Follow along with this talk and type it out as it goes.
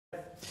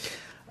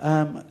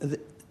The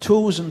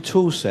tools and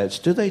tool sets,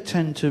 do they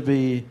tend to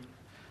be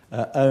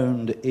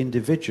owned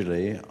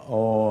individually,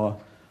 or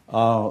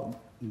are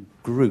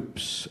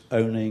groups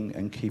owning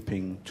and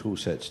keeping tool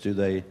sets? Do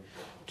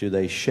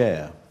they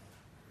share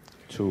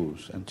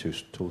tools and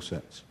tool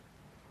sets?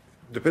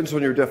 Depends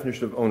on your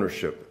definition of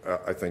ownership,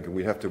 I think, and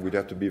we'd have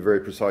to be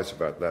very precise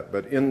about that.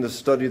 But in the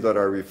study that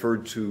I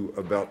referred to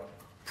about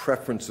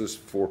preferences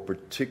for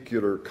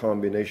particular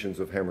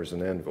combinations of hammers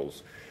and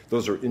anvils,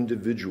 those are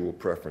individual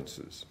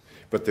preferences,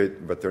 but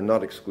they're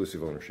not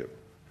exclusive ownership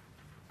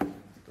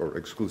or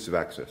exclusive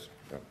access.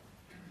 No.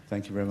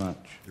 Thank you very much.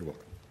 You're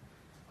welcome.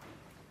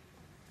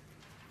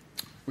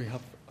 We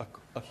have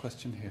a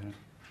question here.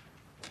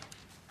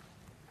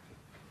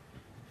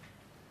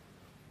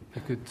 If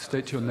you could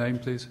state your name,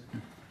 please.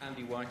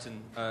 Andy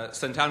Whiten,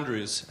 St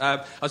Andrews.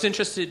 I was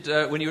interested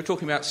when you were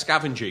talking about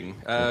scavenging.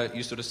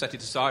 You sort of set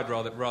it aside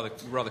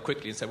rather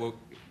quickly and said, "Well,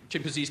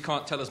 chimpanzees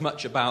can't tell us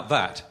much about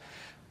that."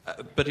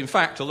 But in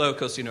fact, although of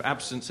course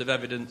absence of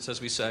evidence,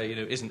 as we say,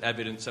 isn't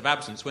evidence of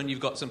absence. When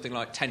you've got something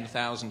like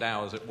 10,000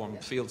 hours at one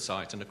field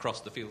site, and across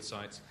the field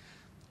sites,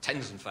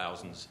 tens and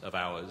thousands of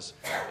hours,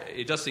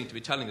 it does seem to be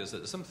telling us that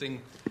there's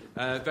something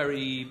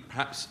very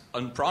perhaps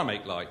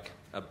unprimate-like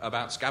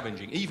about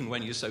scavenging, even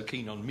when you're so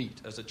keen on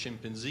meat as a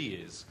chimpanzee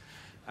is.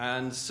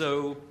 And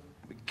so,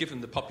 given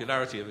the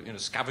popularity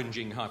of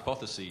scavenging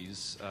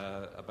hypotheses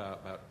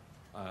about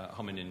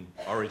hominin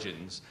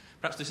origins,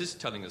 perhaps this is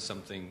telling us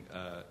something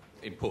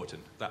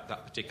important, that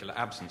particular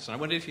absence. And I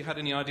wonder if you had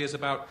any ideas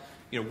about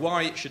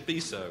why it should be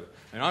so.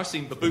 I mean, I've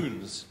seen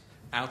baboons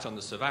out on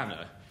the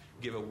savannah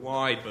give a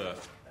wide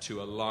berth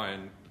to a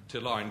lion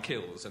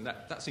kills, and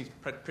that seems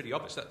pretty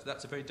obvious.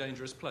 That's a very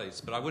dangerous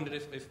place. But I wondered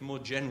if more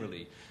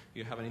generally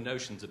you have any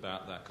notions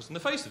about that, because on the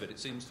face of it, it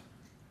seems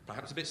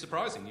perhaps a bit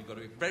surprising. You've got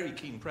a very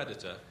keen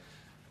predator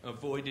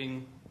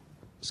avoiding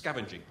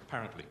scavenging,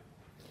 apparently.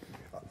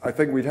 I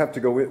think we'd have to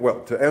go in, well,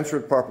 to answer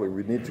it properly,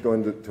 we'd need to go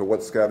into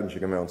what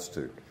scavenging amounts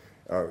to.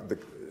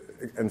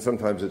 And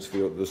sometimes it's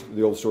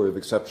the old story of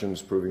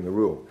exceptions proving the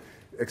rule.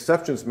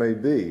 Exceptions may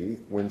be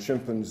when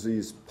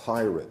chimpanzees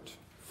pirate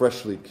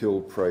freshly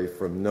killed prey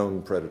from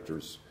known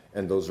predators,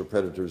 and those are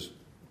predators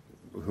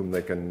whom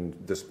they can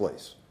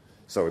displace.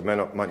 So it might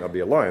not be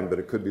a lion, but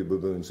it could be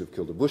baboons who've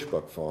killed a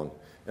bushbuck fawn,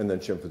 and then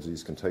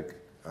chimpanzees can take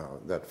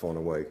that fawn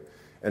away.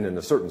 And in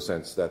a certain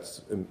sense,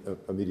 that's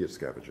immediate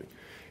scavenging.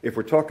 If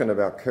we're talking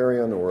about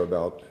carrion or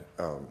about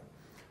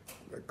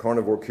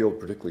carnivore killed,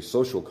 particularly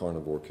social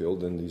carnivore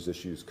killed, then these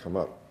issues come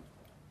up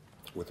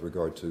with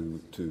regard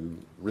to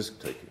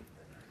risk-taking.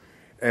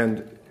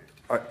 And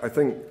I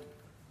think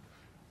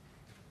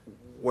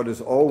what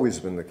has always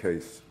been the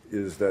case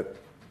is that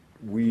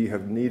we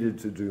have needed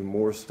to do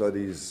more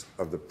studies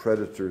of the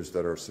predators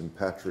that are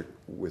sympatric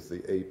with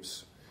the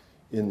apes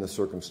in the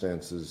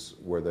circumstances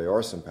where they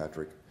are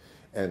sympatric,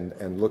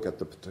 and look at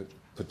the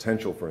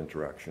potential for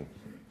interaction.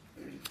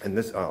 And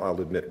this,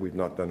 I'll admit, we've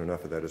not done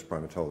enough of that as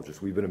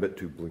primatologists. We've been a bit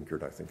too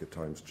blinkered, I think, at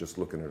times, just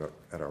looking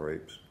at our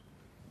apes.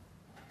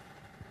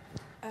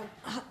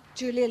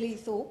 Julia Lee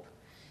Thorpe.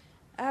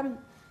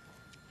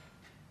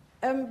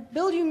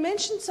 Bill, you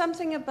mentioned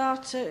something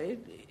about,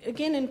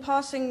 again in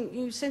passing,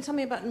 you said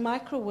something about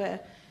microware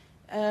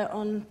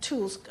on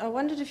tools. I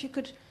wondered if you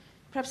could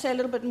perhaps say a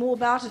little bit more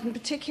about it. In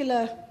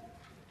particular,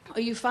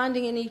 are you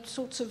finding any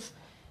sorts of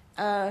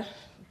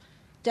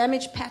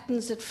damage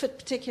patterns that fit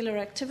particular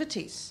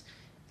activities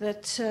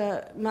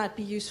that might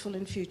be useful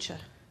in future?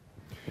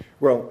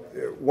 Well,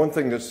 one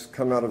thing that's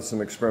come out of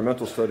some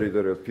experimental study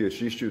that a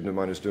Ph.D. student of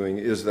mine is doing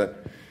is that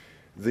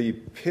the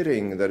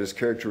pitting that is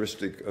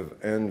characteristic of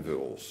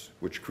anvils,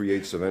 which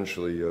creates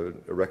eventually a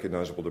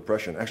recognizable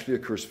depression, actually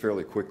occurs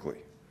fairly quickly.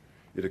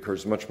 It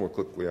occurs much more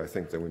quickly, I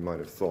think, than we might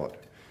have thought.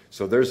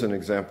 So there's an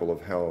example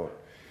of how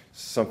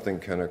something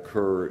can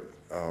occur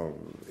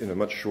in a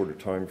much shorter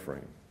time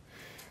frame.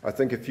 I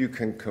think if you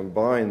can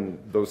combine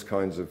those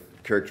kinds of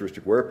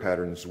characteristic wear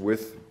patterns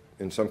with,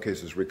 in some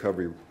cases,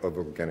 recovery of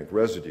organic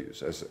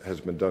residues, as has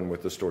been done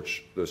with the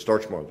starch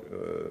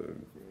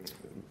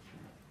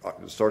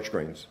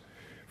grains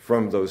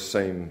from those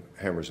same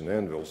hammers and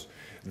anvils,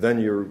 then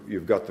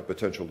you've got the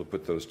potential to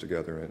put those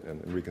together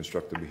and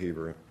reconstruct the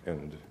behavior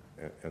and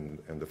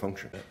the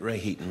function. Ray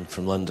Heaton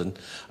from London.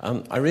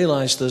 I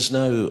realise there's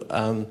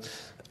no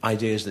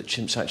ideas that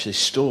chimps actually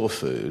store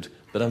food,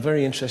 but I'm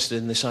very interested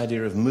in this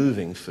idea of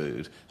moving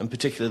food, and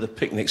particularly the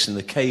picnics in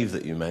the cave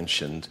that you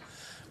mentioned.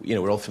 You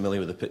know, we're all familiar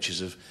with the pictures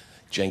of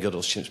Jane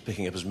Goodall's chimps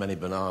picking up as many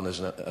bananas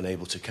and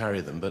able to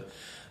carry them, but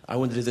I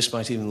wondered if this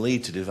might even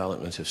lead to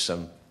development of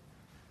some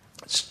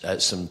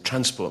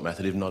transport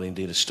method, if not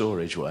indeed a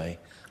storage way.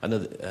 I know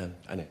that,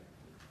 I know.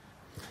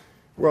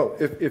 Well,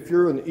 if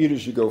you're an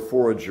eat-as-you-go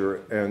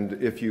forager,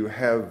 and if you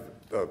have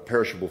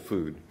perishable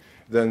food,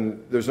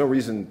 then there's no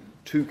reason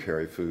to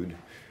carry food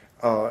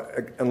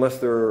unless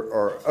there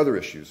are other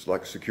issues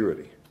like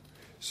security.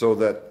 So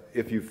that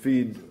if you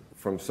feed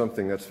from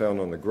something that's found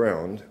on the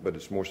ground, but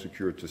it's more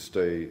secure to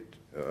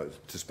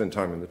spend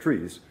time in the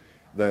trees,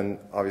 then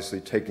obviously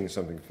taking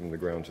something from the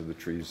ground to the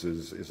trees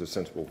is a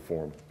sensible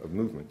form of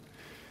movement.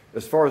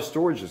 As far as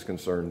storage is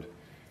concerned,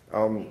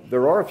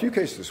 there are a few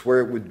cases where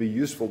it would be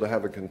useful to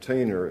have a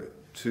container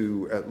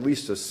to at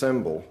least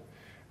assemble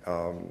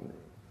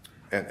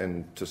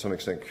and to some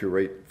extent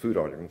curate food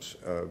items.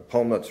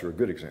 Palm nuts are a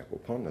good example.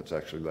 Palm nuts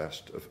actually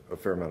last a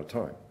fair amount of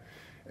time.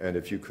 And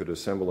if you could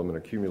assemble them and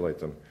accumulate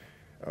them,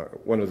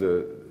 one of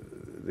the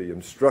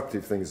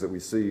instructive things that we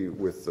see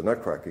with the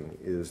nut cracking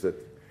is that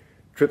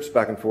trips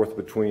back and forth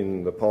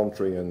between the palm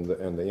tree and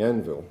the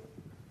anvil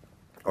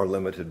are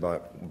limited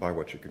by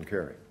what you can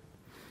carry.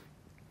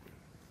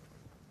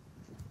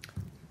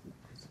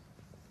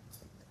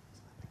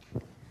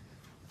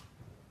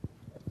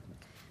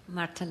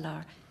 Marta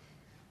Lahr.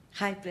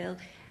 Hi, Bill.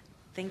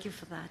 Thank you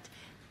for that.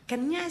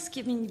 Can you ask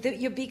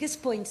your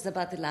biggest points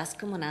about the last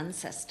common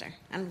ancestor?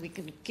 And we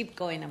can keep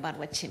going about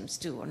what chimps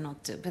do or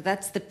not do, but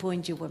that's the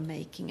point you were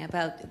making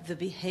about the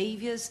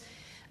behaviors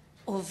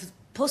of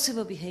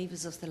possible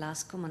behaviors of the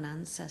last common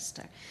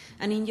ancestor.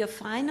 And in your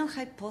final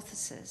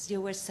hypothesis,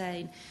 you were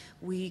saying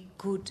we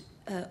could,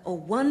 or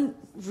one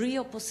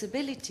real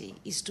possibility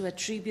is to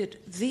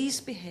attribute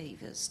these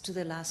behaviors to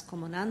the last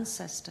common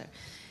ancestor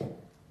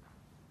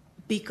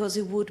because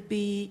it would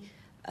be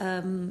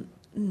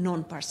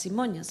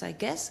non-parsimonious, I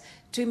guess,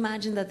 to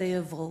imagine that they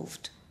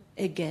evolved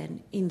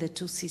again in the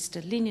two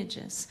sister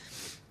lineages.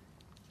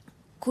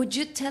 Could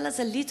you tell us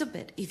a little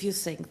bit if you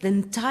think the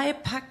entire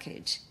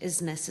package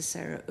is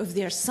necessary, if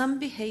there are some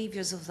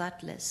behaviors of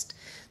that list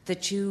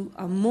that you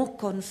are more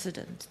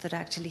confident that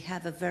actually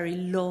have a very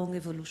long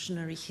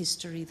evolutionary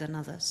history than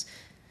others,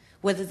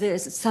 whether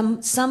there's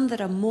some that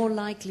are more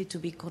likely to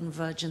be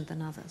convergent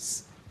than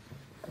others,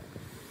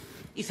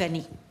 if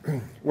any?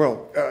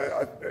 Well,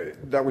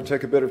 that would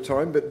take a bit of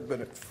time,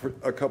 but for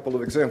a couple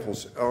of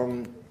examples.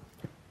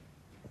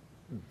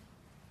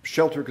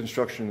 Shelter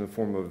construction in the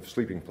form of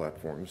sleeping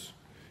platforms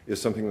is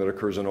something that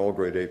occurs in all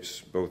great apes,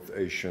 both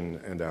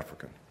Asian and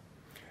African,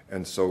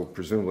 and so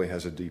presumably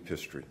has a deep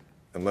history,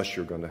 unless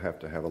you're going to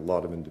have a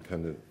lot of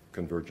independent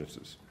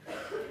convergences.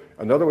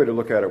 Another way to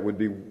look at it would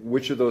be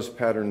which of those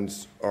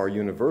patterns are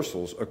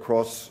universals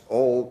across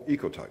all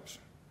ecotypes.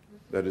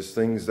 That is,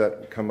 things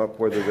that come up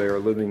whether they are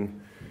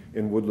living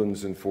in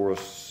woodlands, in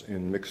forests,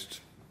 in mixed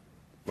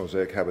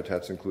mosaic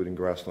habitats, including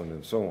grassland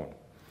and so on.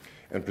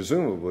 And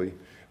presumably,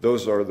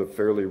 those are the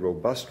fairly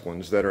robust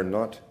ones that are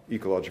not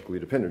ecologically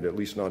dependent, at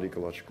least not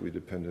ecologically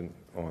dependent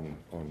on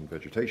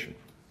vegetation.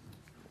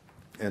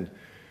 And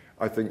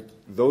I think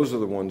those are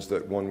the ones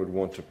that one would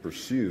want to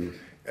pursue,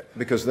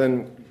 because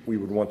then we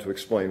would want to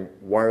explain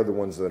why are the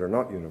ones that are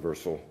not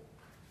universal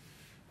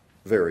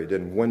varied,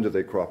 and when do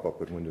they crop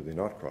up and when do they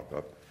not crop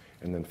up.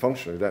 And then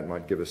functionally, that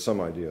might give us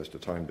some idea as to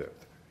time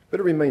depth. But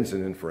it remains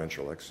an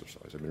inferential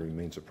exercise. I mean, it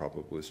remains a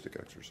probabilistic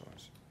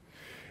exercise.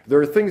 There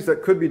are things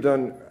that could be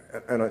done,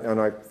 and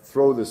I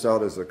throw this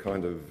out as a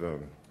kind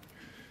of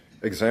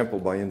example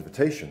by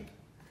invitation.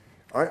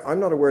 I'm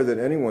not aware that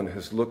anyone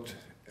has looked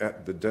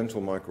at the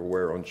dental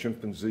microwear on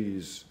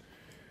chimpanzees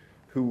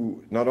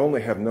who not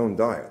only have known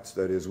diets,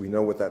 that is, we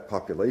know what that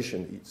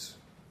population eats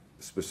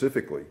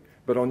specifically,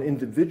 but on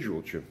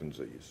individual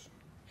chimpanzees,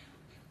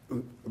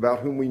 about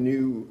whom we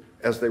knew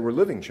as they were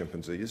living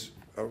chimpanzees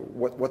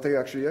what they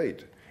actually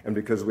ate. And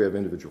because we have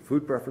individual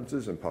food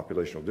preferences and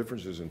populational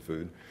differences in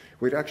food,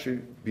 we'd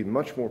actually be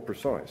much more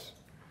precise.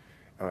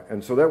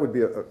 And so that would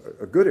be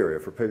a good area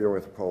for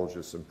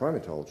paleoanthropologists and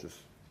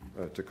primatologists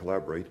to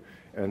collaborate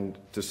and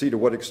to see to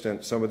what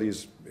extent some of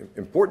these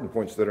important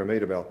points that are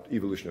made about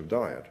evolution of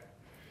diet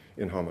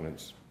in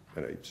hominins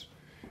and apes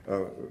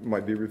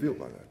might be revealed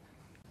by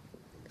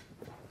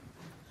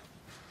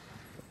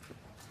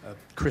that.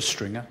 Chris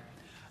Stringer.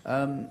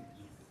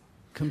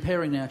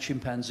 Comparing now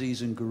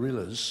chimpanzees and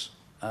gorillas,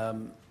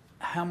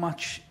 how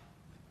much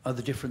are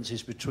the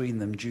differences between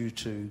them due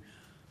to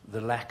the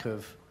lack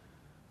of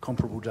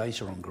comparable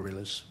data on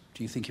gorillas?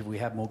 Do you think if we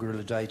have more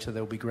gorilla data,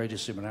 there will be greater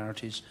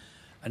similarities?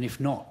 And if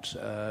not,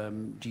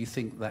 do you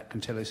think that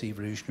can tell us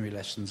evolutionary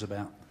lessons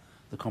about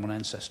the common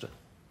ancestor?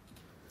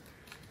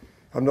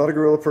 I'm not a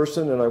gorilla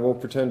person, and I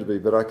won't pretend to be,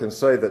 but I can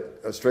say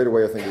that straight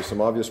away I think there's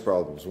some obvious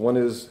problems. One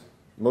is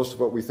most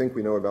of what we think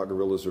we know about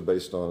gorillas are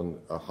based on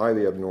a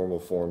highly abnormal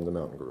form, the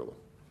mountain gorilla,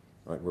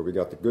 right, where we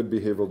got the good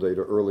behavioral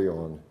data early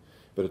on,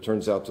 but it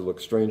turns out to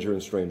look stranger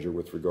and stranger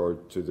with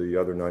regard to the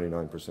other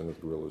 99% of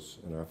gorillas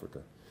in Africa.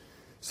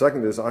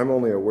 Second is I'm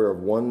only aware of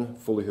one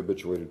fully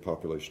habituated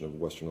population of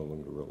western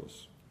inland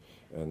gorillas,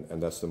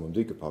 and that's the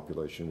Mondika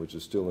population, which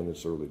is still in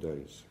its early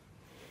days.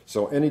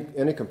 So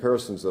any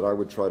comparisons that I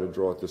would try to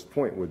draw at this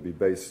point would be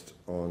based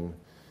on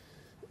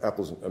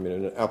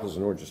an apples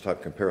and oranges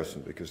type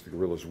comparison, because the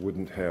gorillas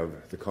wouldn't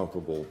have the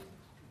comparable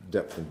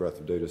depth and breadth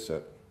of data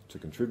set to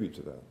contribute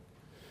to that.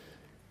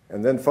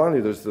 And then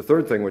finally, there's the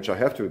third thing, which I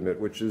have to admit,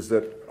 which is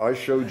that I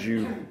showed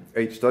you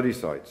 8 study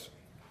sites.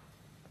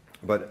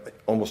 But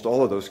almost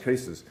all of those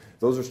cases,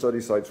 those are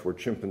study sites where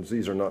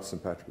chimpanzees are not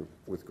sympatric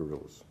with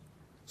gorillas.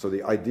 So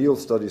the ideal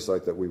study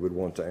site that we would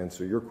want to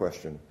answer your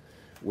question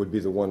would be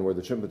the one where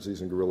the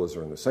chimpanzees and gorillas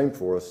are in the same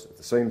forest at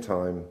the same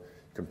time,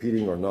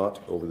 competing or not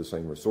over the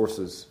same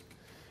resources,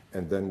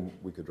 and then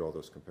we could draw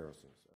those comparisons.